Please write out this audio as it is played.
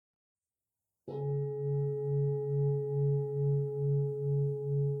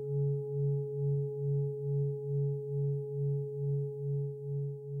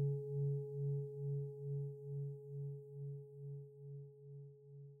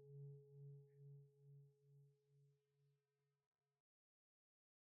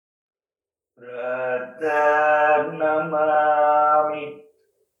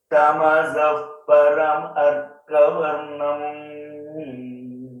Tamasah param arkavarnam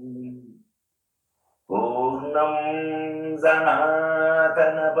Purnam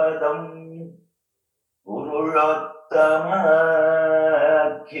Sanatanapadam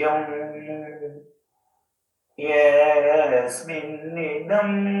Purushottamākhyam Yasminnidam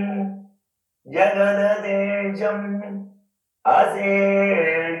Jagadadesham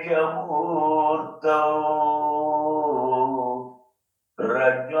Aseshamurtau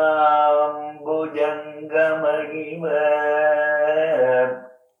Rajvam Bhujangamahima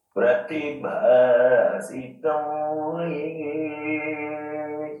Pratibhasitam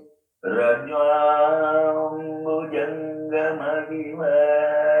Rajvam Bhujangamahima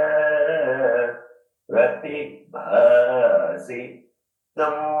Pratibhasitam.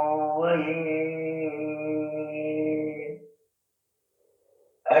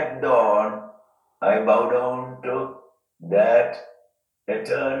 At dawn, I bow down to that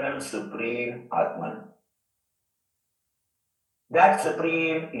eternal supreme Atman. That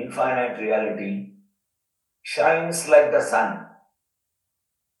supreme infinite reality shines like the sun,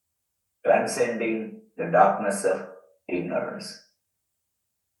 transcending the darkness of ignorance.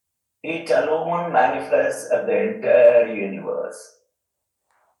 It alone manifests at the entire universe,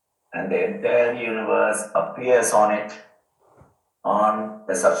 and the entire universe appears on it, on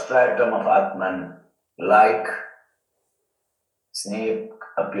the substratum of Atman, like snake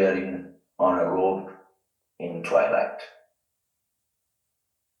appearing on a rope in twilight.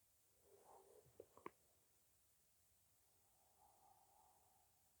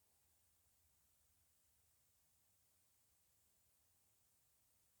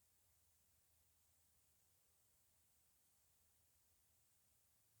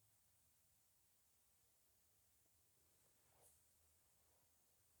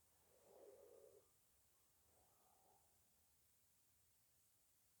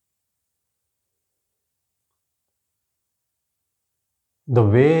 The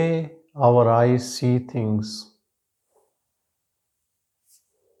way our eyes see things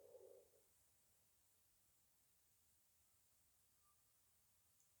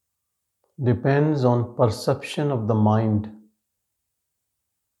depends on perception of the mind.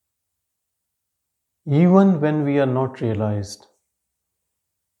 Even when we are not realized,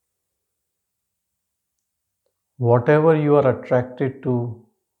 whatever you are attracted to,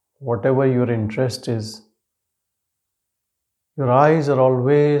 whatever your interest is, your eyes are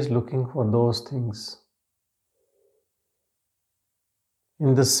always looking for those things.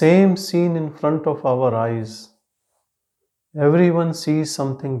 In the same scene in front of our eyes, everyone sees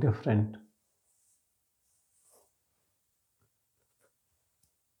something different.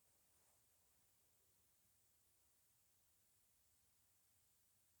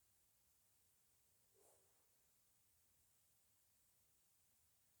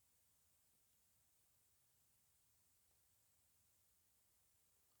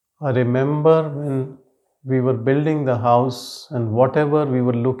 I remember when we were building the house and whatever we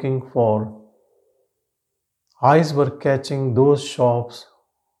were looking for, eyes were catching those shops,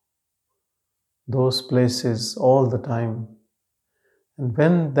 those places all the time. And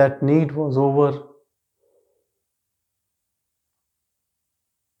when that need was over,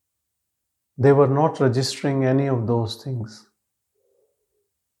 they were not registering any of those things.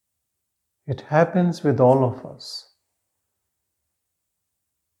 It happens with all of us.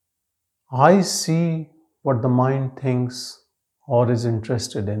 I see what the mind thinks or is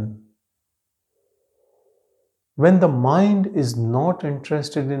interested in. When the mind is not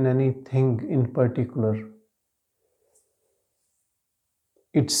interested in anything in particular,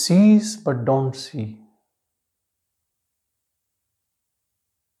 it sees but don't see.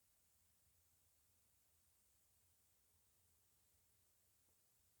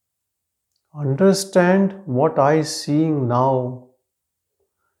 Understand what I am seeing now,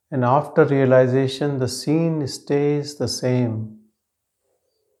 and after realization the scene stays the same.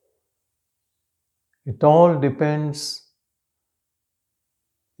 It all depends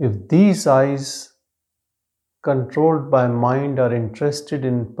if these eyes controlled by mind are interested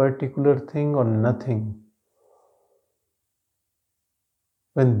in particular thing or nothing.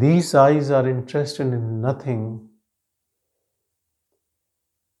 When these eyes are interested in nothing,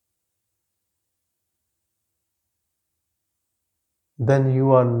 then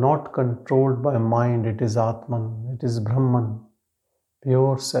you are not controlled by mind. It is Atman, it is Brahman,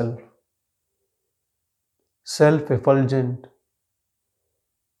 pure self, self-effulgent,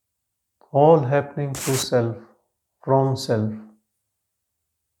 all happening through self, from self,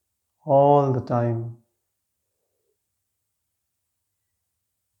 all the time.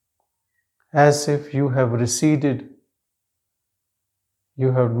 As if you have receded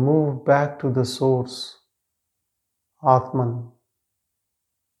You have moved back to the source, Atman.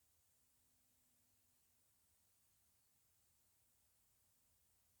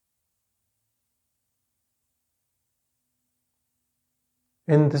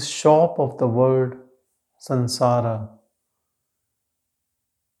 In this shop of the world, Sansara,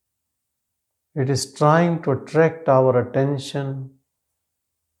 it is trying to attract our attention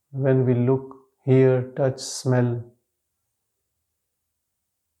when we look, hear, touch, smell.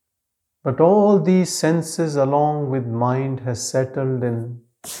 But all these senses along with mind has settled in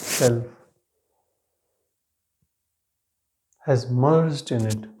self, has merged in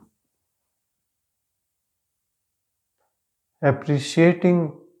it,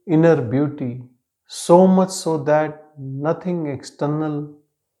 appreciating inner beauty so much so that nothing external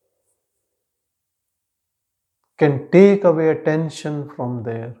can take away attention from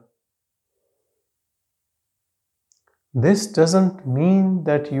there. This doesn't mean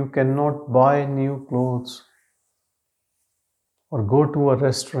that you cannot buy new clothes or go to a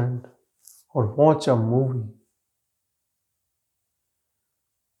restaurant or watch a movie.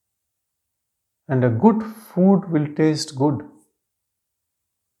 And a good food will taste good.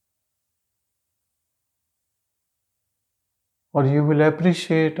 Or you will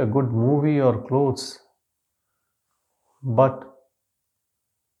appreciate a good movie or clothes. But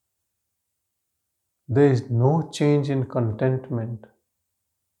there is no change in contentment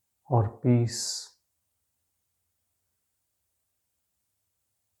or peace.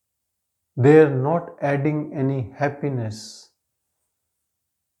 They are not adding any happiness.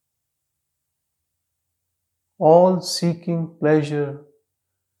 All seeking pleasure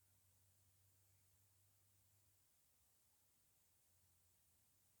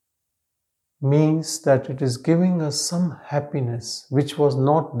means that it is giving us some happiness which was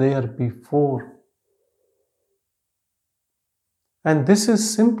not there before. And this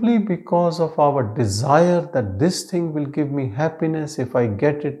is simply because of our desire that this thing will give me happiness if I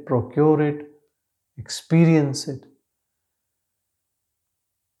get it, procure it, experience it.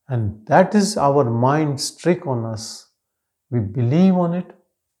 And that is our mind's trick on us. We believe on it,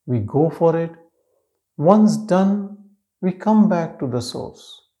 we go for it. Once done, we come back to the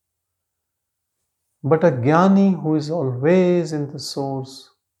source. But a jnani who is always in the source,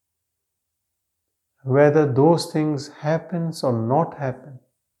 whether those things happens or not happen,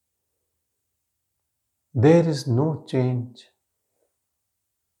 there is no change.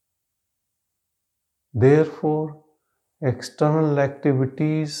 Therefore, external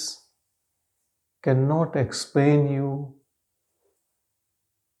activities cannot explain you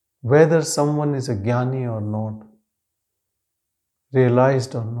whether someone is a jnani or not,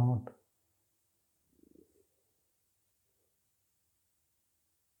 realized or not.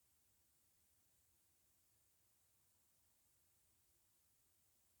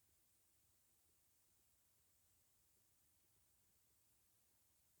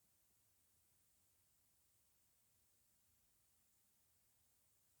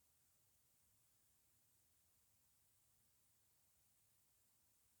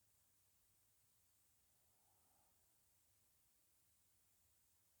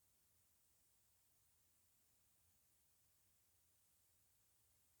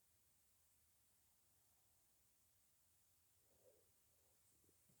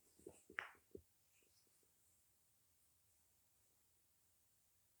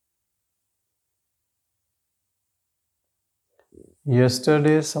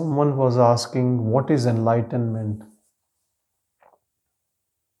 Yesterday, someone was asking, what is enlightenment?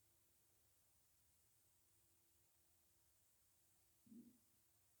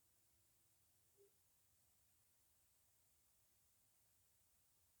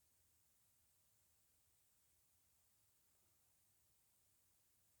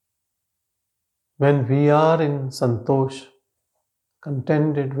 When we are in santosh,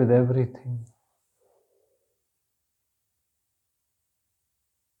 contented with everything,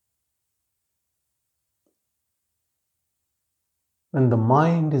 when the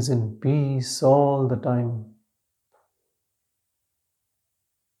mind is in peace all the time,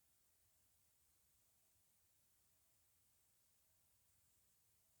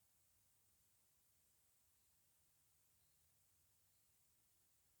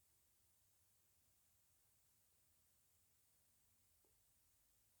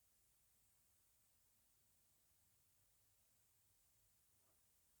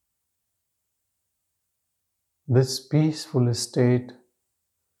 this peaceful state,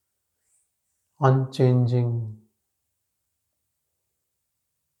 unchanging,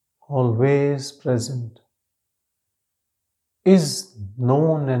 always present, is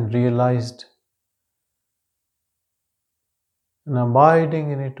known and realized and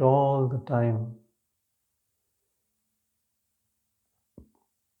abiding in it all the time.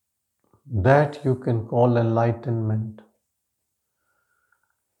 That you can call enlightenment.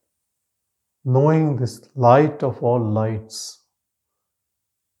 Knowing this light of all lights,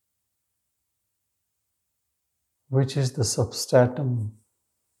 which is the substratum,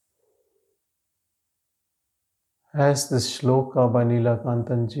 as this shloka by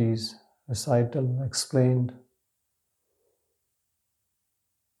Nilakantanji's recital explained.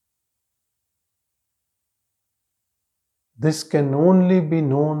 This can only be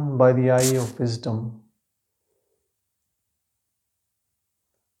known by the eye of wisdom.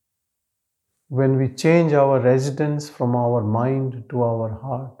 When we change our residence from our mind to our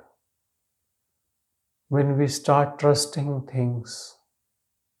heart, when we start trusting things,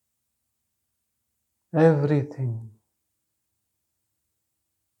 everything,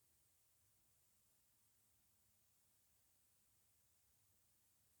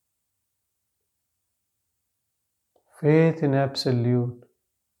 faith in Absolute,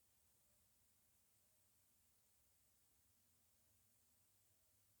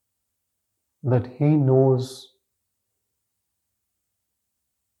 that He knows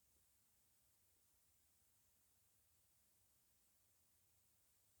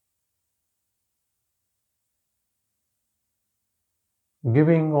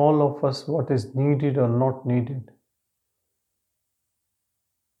giving all of us what is needed or not needed.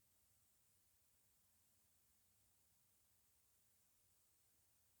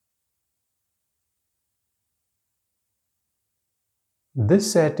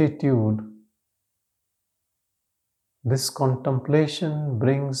 This attitude, this contemplation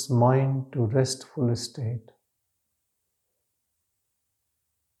brings mind to restful state.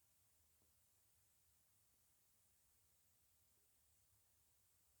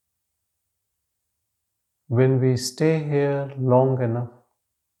 When we stay here long enough,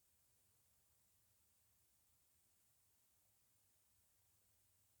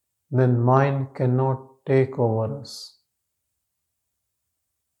 then mind cannot take over us.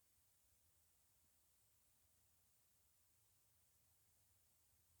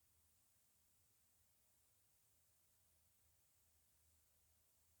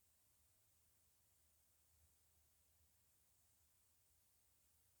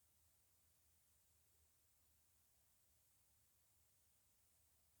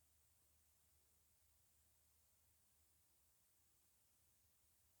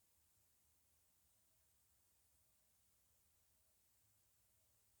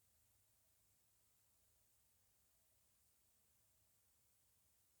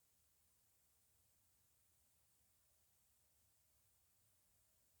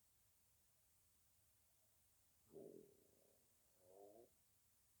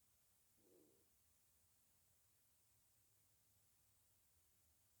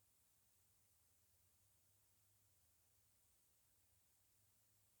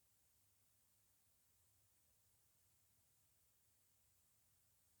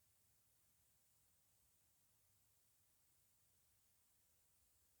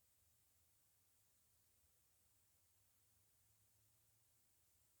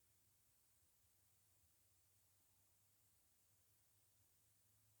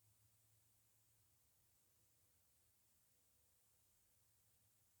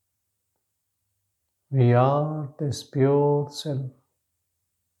 We are this pure self.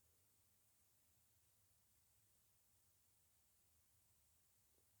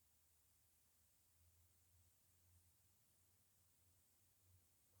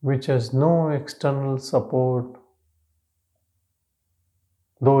 Which has no external support,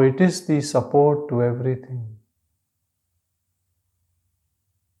 though it is the support to everything.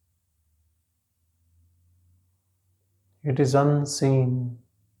 It is unseen.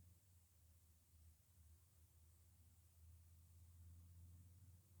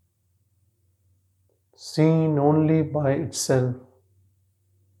 Seen only by itself.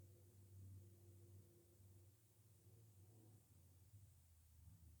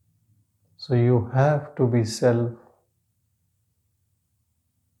 So you have to be self,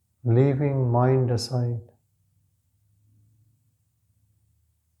 leaving mind aside.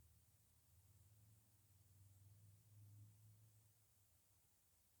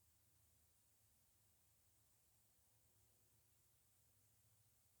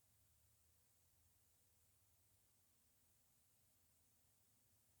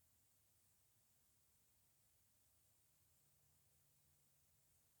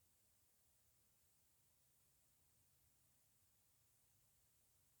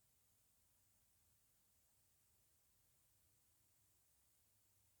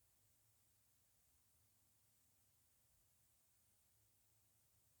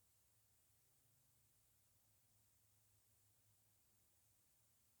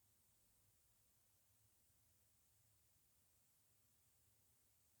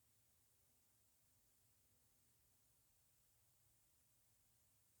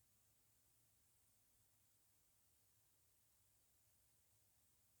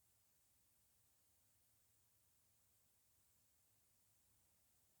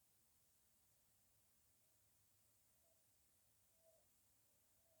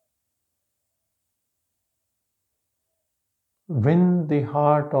 Win the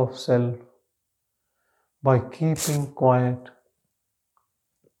heart of self by keeping quiet,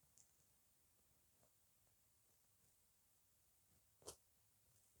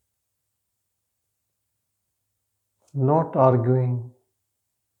 not arguing,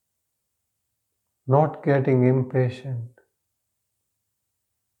 not getting impatient,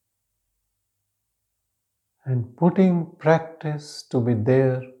 and putting practice to be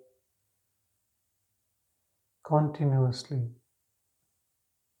there continuously.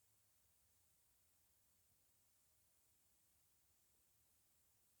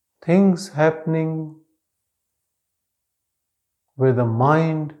 Things happening where the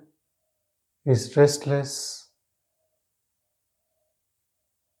mind is restless,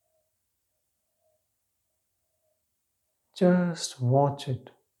 just watch it.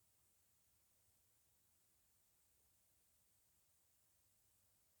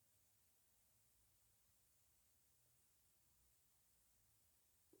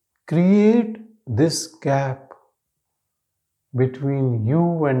 Create this gap between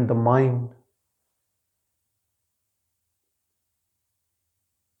you and the mind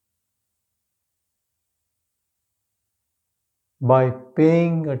by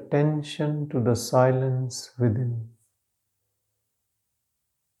paying attention to the silence within.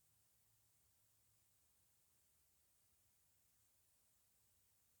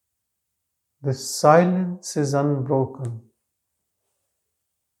 This silence is unbroken,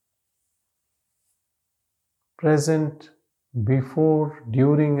 present before,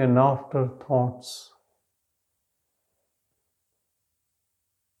 during, and after thoughts.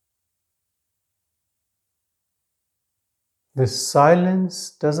 This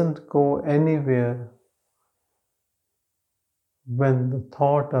silence doesn't go anywhere when the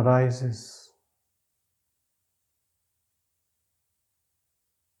thought arises.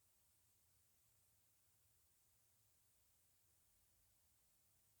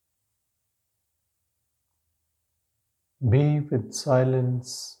 Be with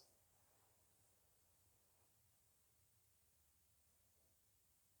silence.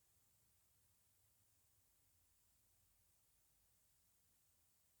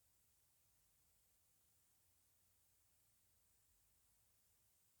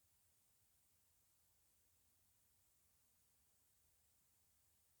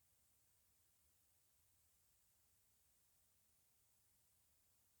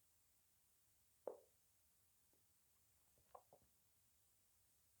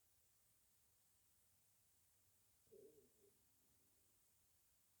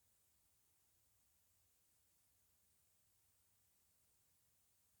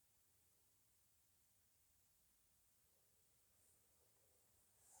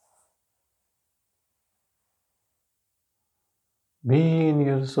 Be in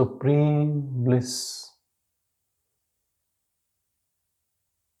your supreme bliss.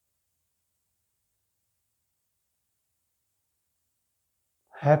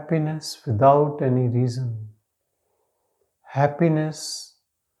 Happiness without any reason. Happiness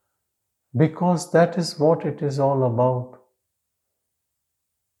because that is what it is all about.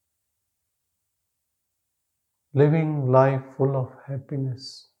 Living life full of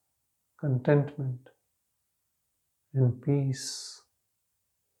happiness, contentment, and peace.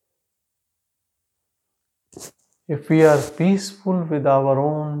 If we are peaceful with our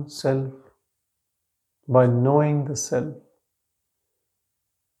own self, by knowing the self,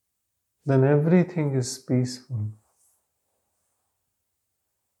 then everything is peaceful.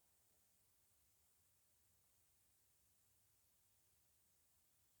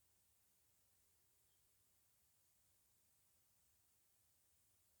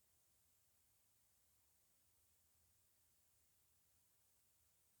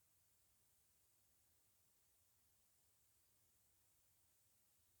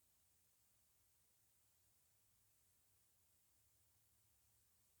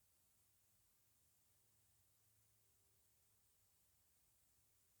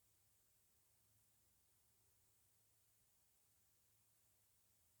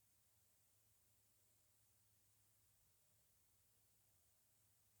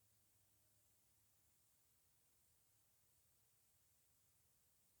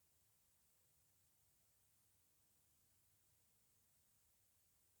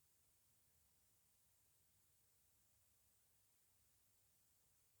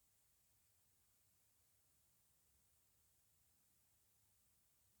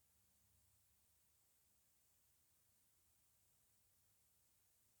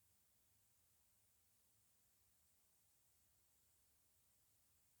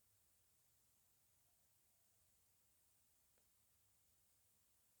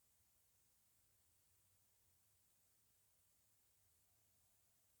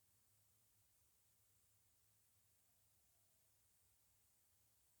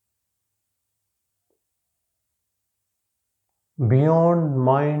 Beyond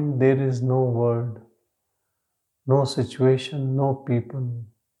mind, there is no word, no situation, no people,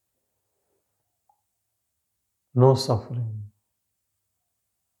 no suffering.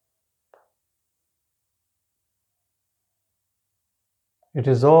 It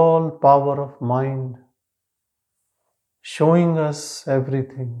is all power of mind showing us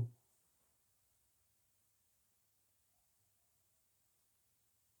everything.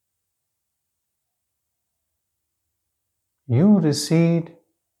 You recede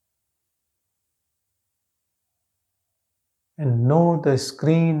and know the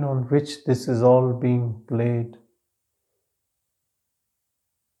screen on which this is all being played.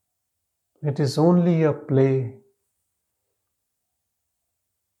 It is only a play.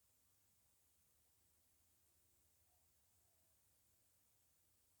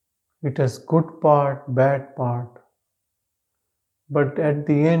 It has good part, bad part, but at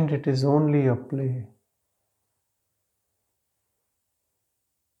the end it is only a play.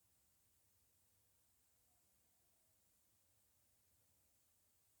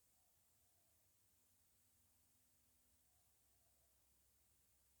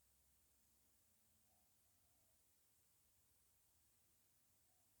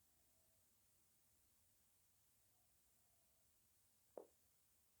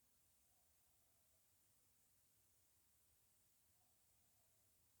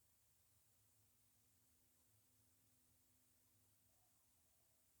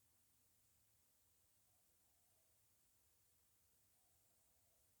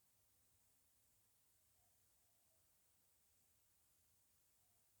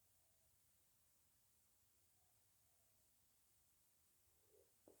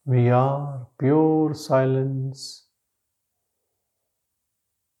 We are pure silence.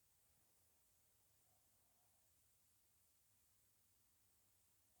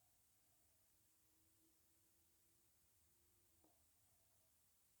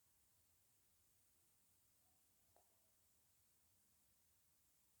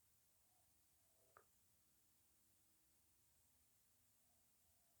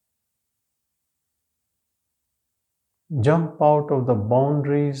 Jump out of the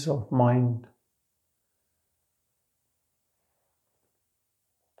boundaries of mind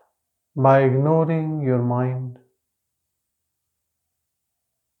by ignoring your mind,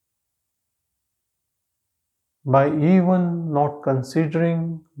 by even not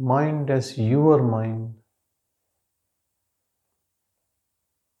considering mind as your mind.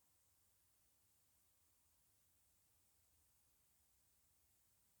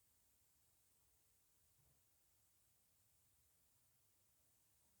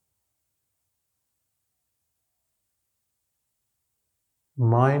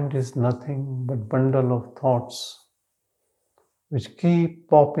 Mind is nothing but bundle of thoughts which keep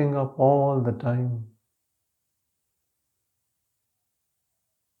popping up all the time.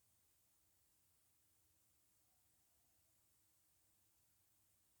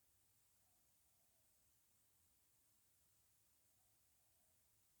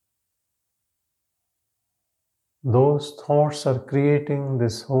 Those thoughts are creating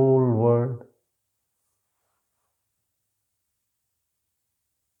this whole world.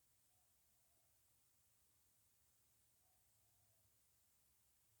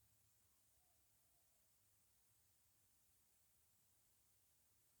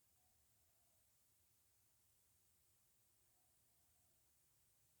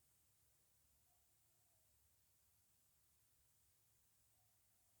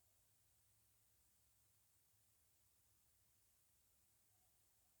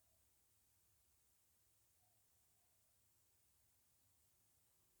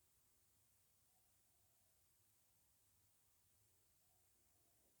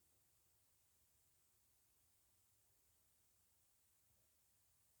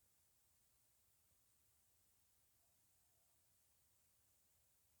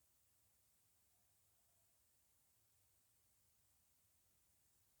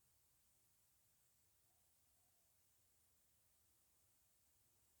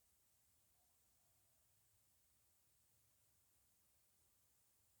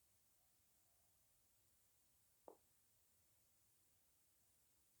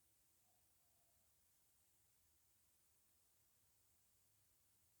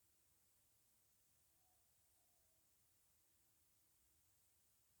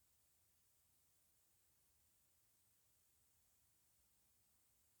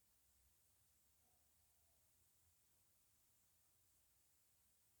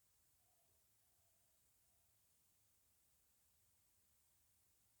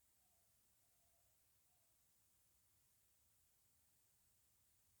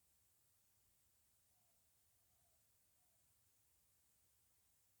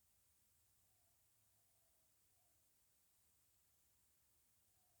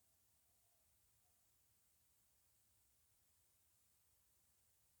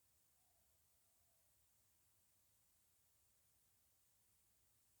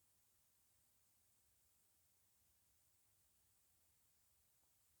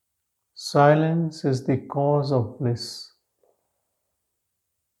 Silence is the cause of bliss.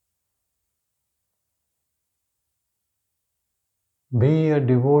 Be a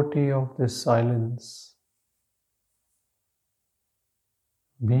devotee of this silence.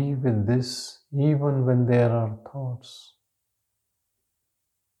 Be with this even when there are thoughts.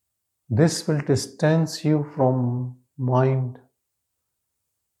 This will distance you from mind,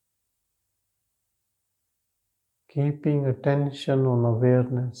 keeping attention on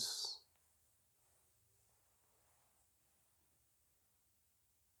awareness.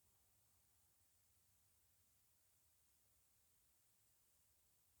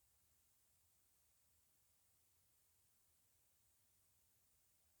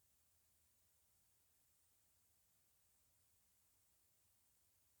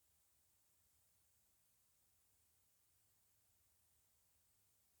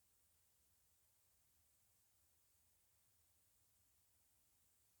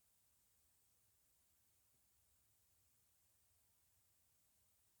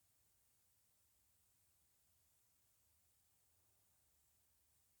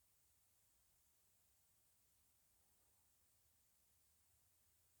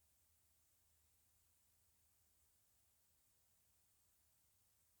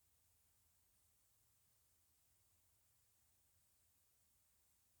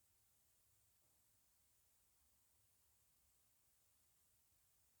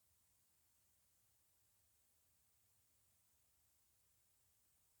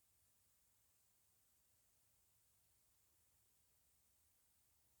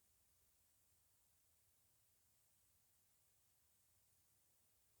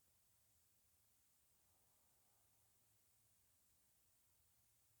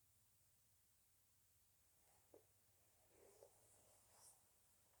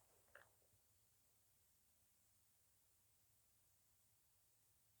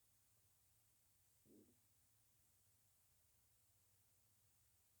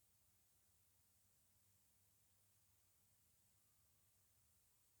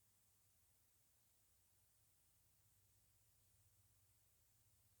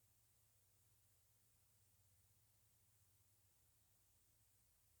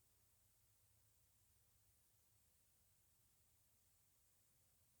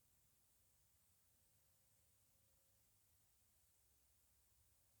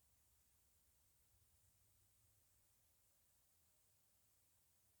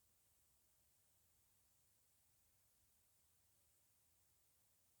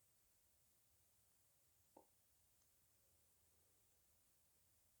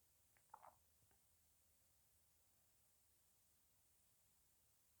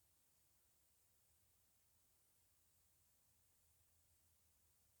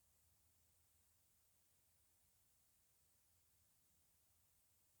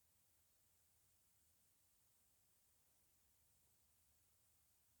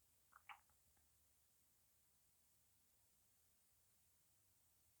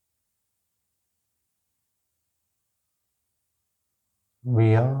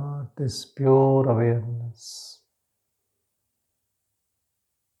 We are this pure awareness,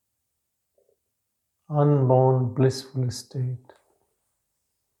 unborn blissful state.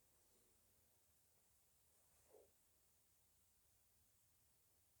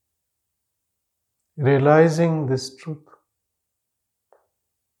 Realizing this truth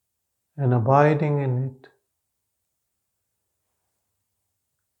and abiding in it,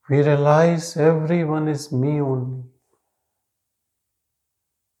 we realize everyone is me only.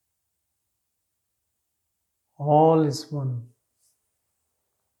 All is one.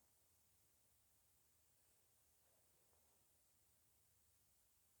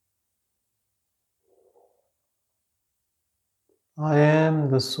 I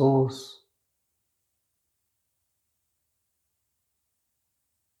am the source.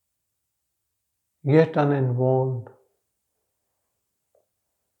 Yet uninvolved.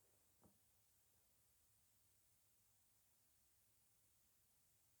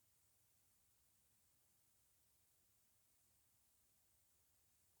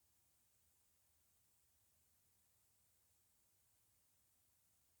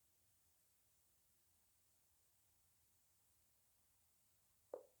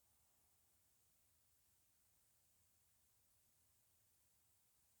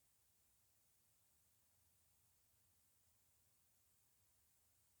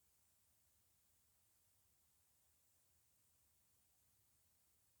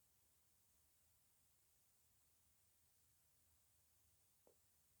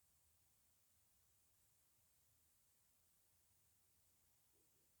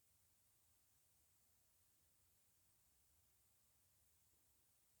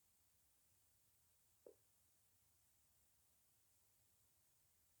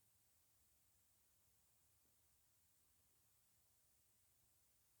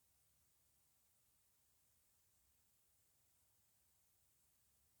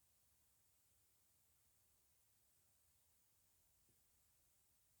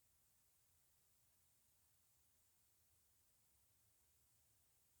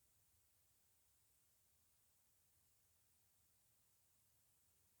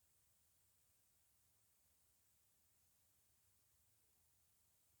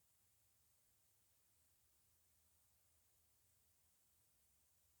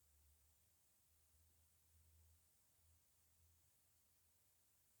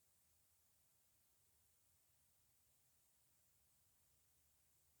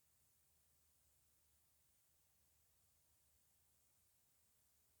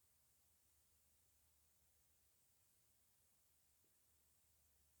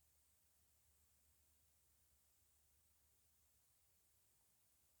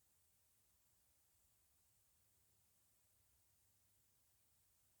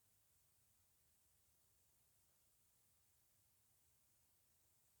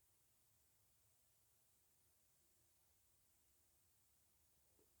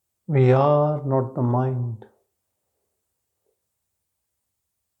 We are not the mind,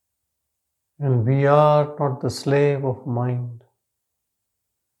 and we are not the slave of mind.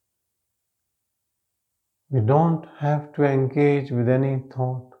 We don't have to engage with any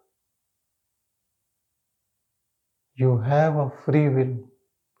thought. You have a free will.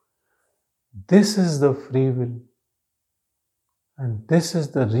 This is the free will, and this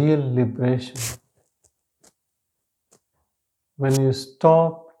is the real liberation. When you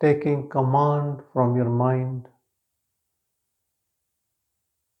stop taking command from your mind,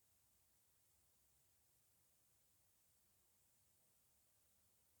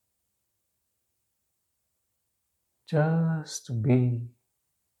 just be.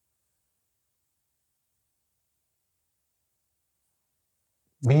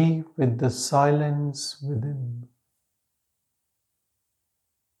 Be with the silence within.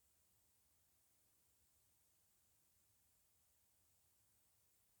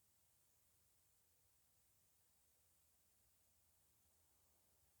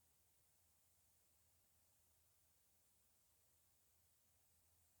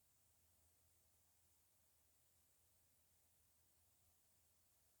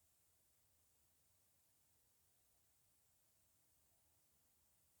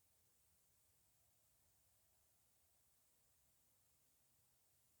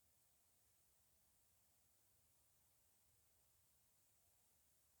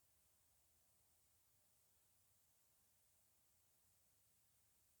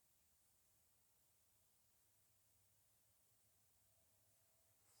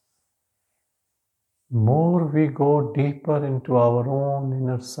 More we go deeper into our own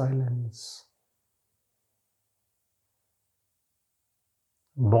inner silence.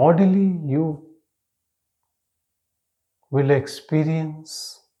 Bodily, you will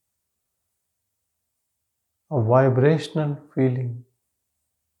experience a vibrational feeling,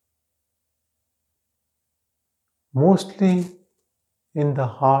 mostly in the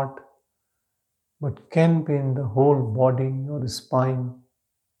heart, but can be in the whole body or spine.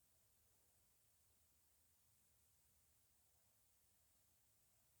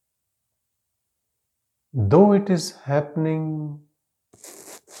 Though it is happening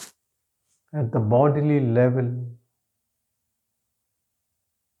at the bodily level,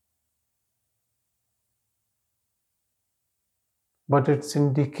 but it's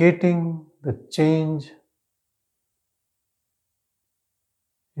indicating the change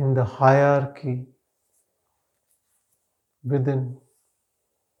in the hierarchy within,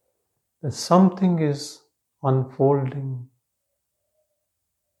 that something is unfolding.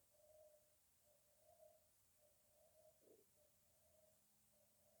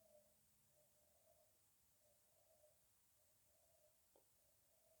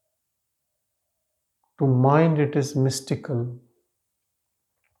 To mind, it is mystical.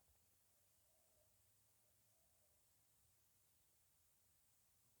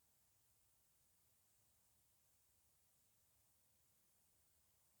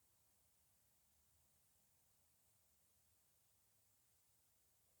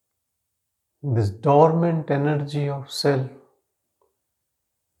 This dormant energy of self,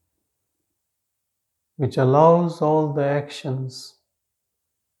 which allows all the actions,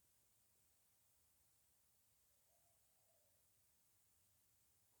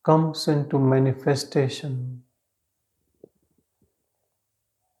 comes into manifestation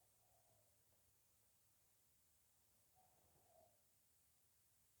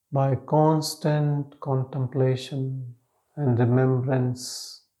by constant contemplation and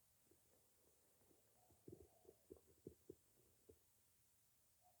remembrance.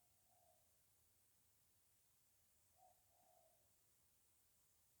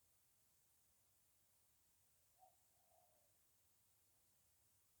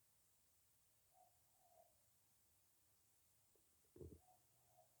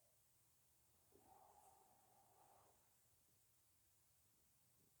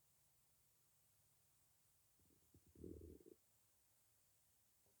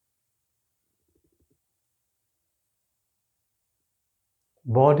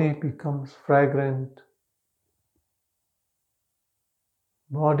 Body becomes fragrant,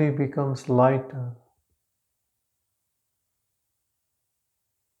 body becomes lighter,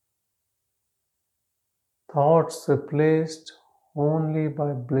 thoughts replaced only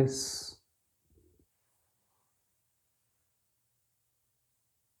by bliss.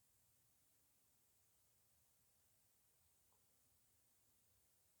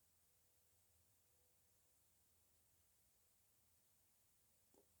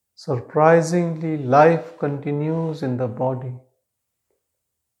 Surprisingly, life continues in the body,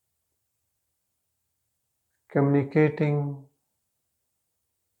 communicating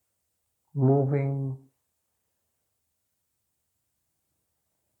moving,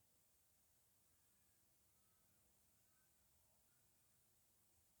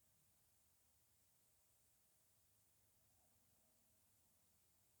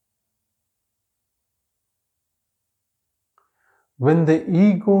 when the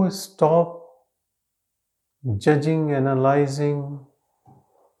ego stops judging, analyzing,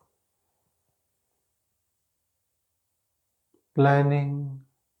 planning,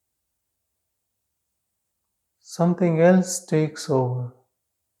 something else takes over.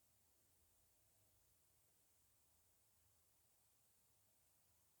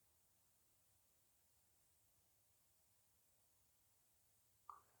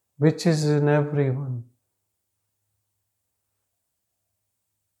 Which is in everyone.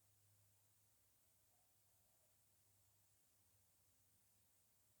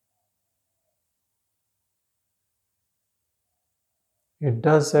 It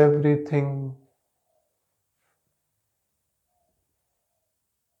does everything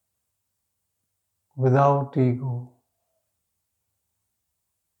without ego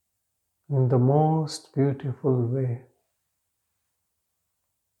in the most beautiful way.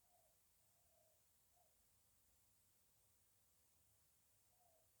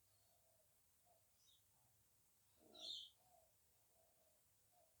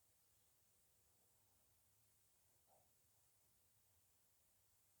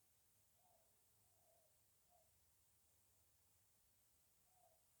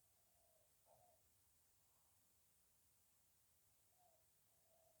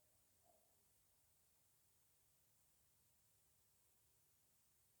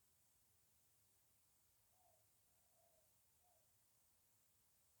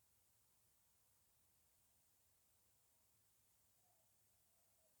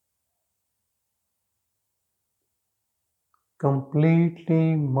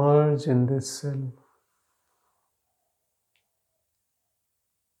 Completely merge in this self.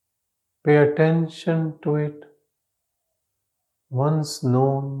 Pay attention to it. Once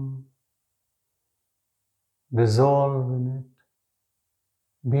known, dissolve in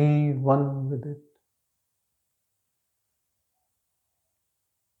it. Be one with it.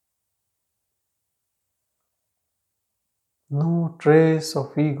 No trace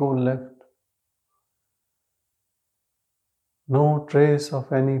of ego left. No trace of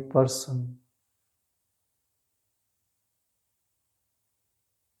any person.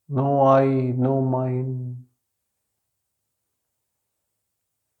 No I, no mine.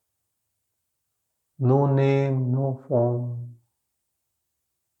 No name, no form.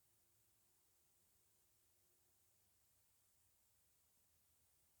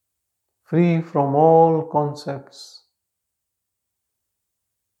 Free from all concepts.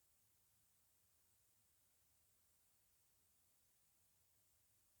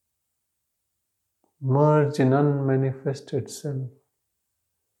 Merge in unmanifested self.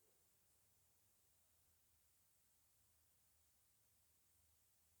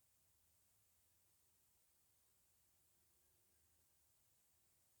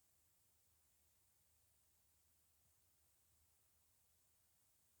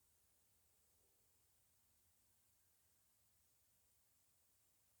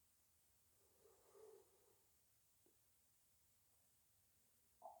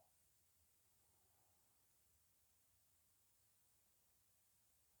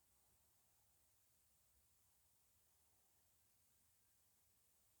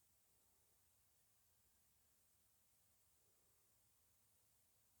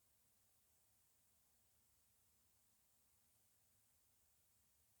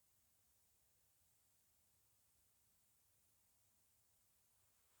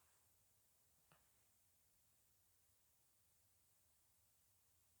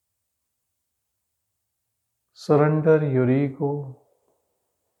 Surrender your ego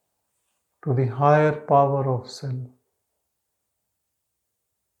to the higher power of self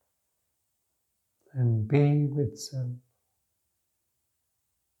and be with self.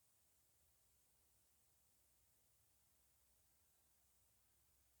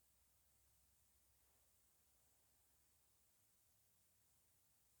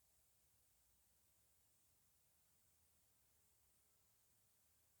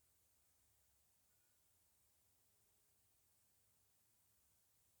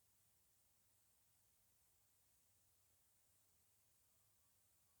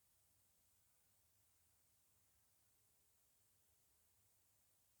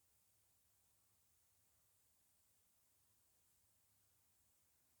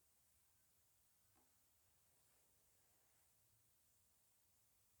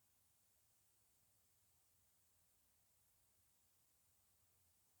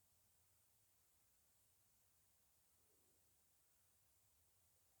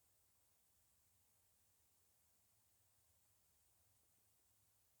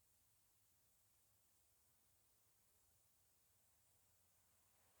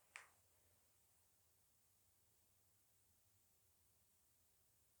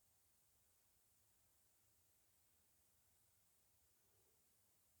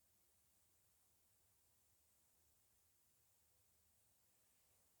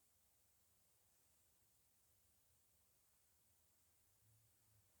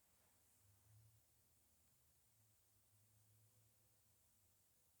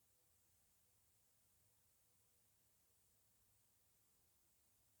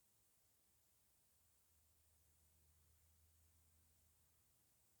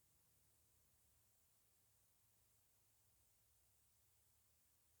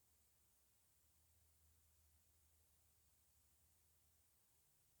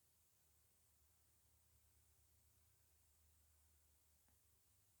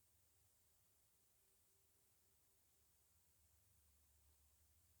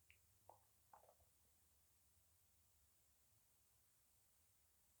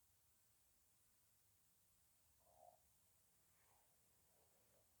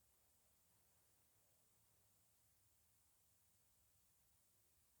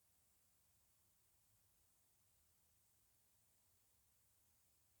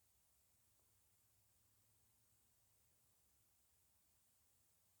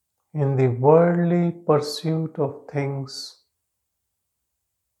 in the worldly pursuit of things,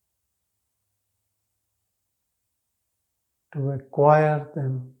 to acquire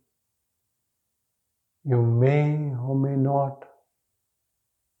them, you may or may not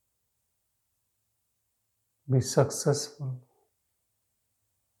be successful.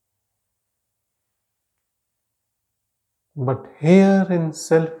 But here in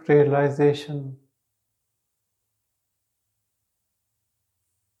self-realization,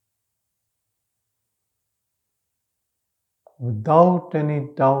 without any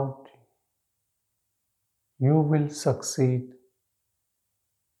doubt, you will succeed.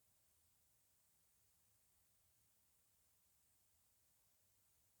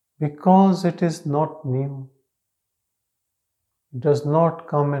 Because it is not new, it does not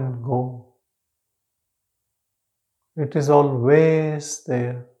come and go. It is always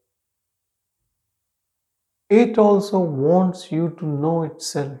there. It also wants you to know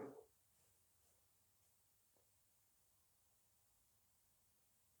itself.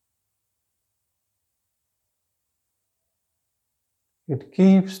 It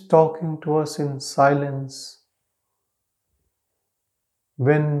keeps talking to us in silence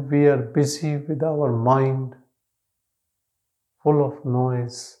when we are busy with our mind full of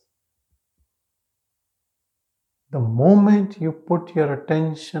noise. The moment you put your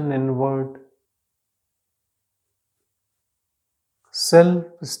attention inward, self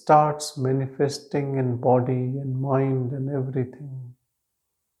starts manifesting in body and mind and everything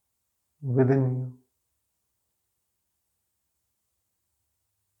within you.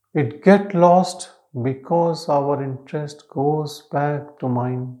 It gets lost because our interest goes back to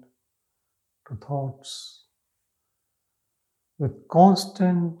mind, to thoughts. With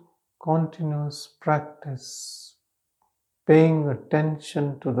constant, continuous practice, paying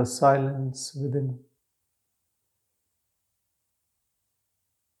attention to the silence within,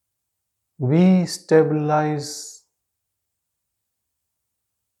 we stabilize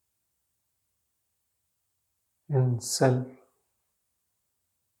in self.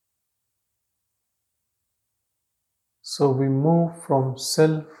 So we move from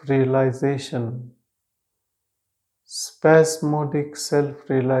self-realization, spasmodic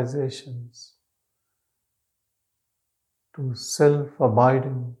self-realizations, to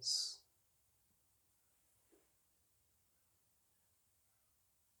self-abidance.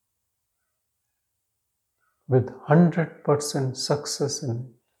 With 100% success in it.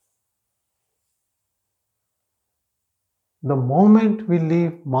 The moment we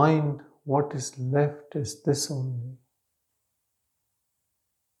leave mind, what is left is this only.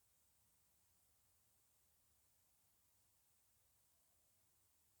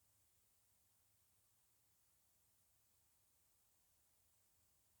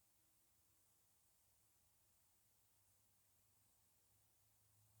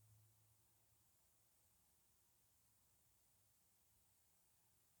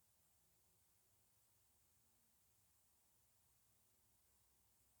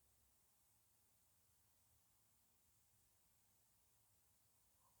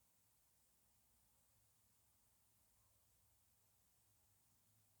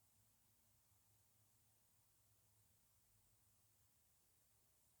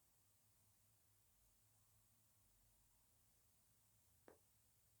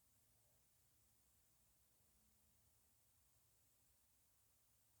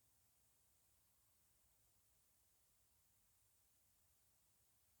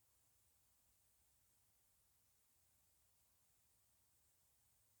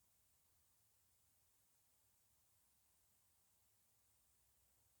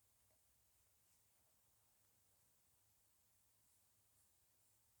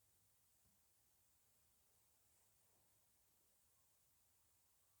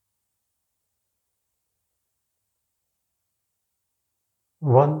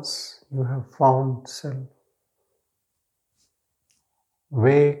 Once you have found self,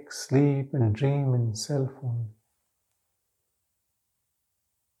 wake, sleep, and dream in self only.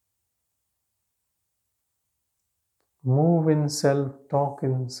 Move in self, talk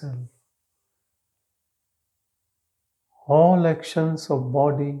in self. All actions of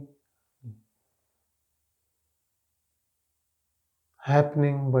body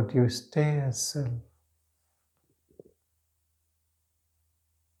happening, but you stay as self.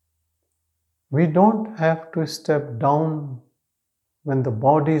 We don't have to step down when the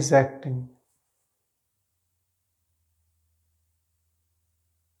body is acting.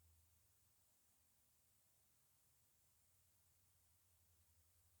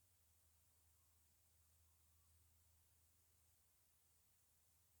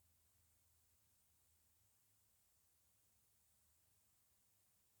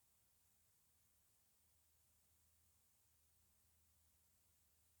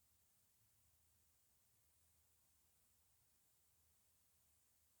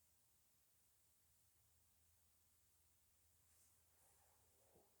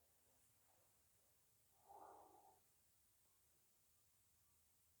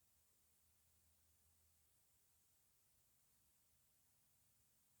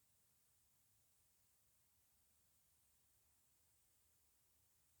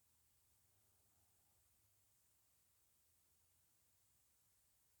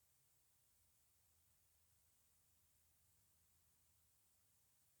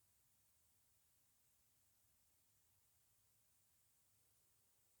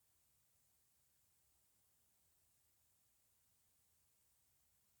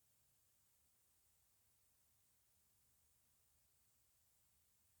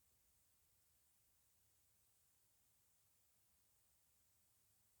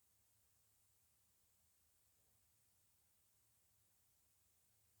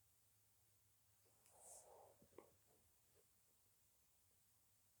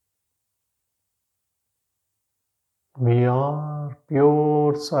 We are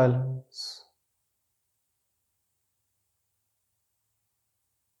pure silence.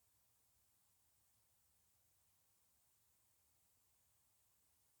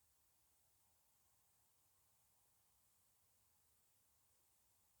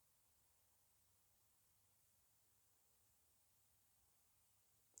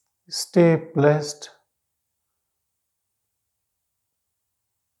 Stay blessed.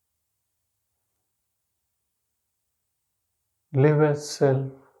 Live as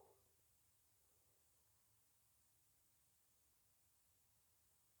self.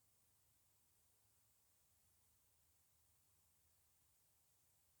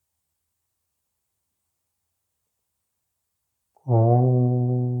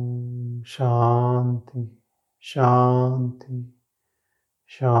 Om Shanti, Shanti,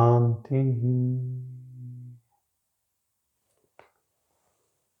 Shanti.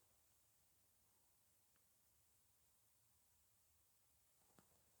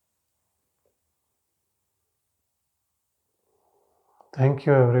 Thank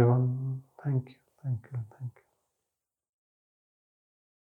you, everyone. Thank you, thank you, thank you.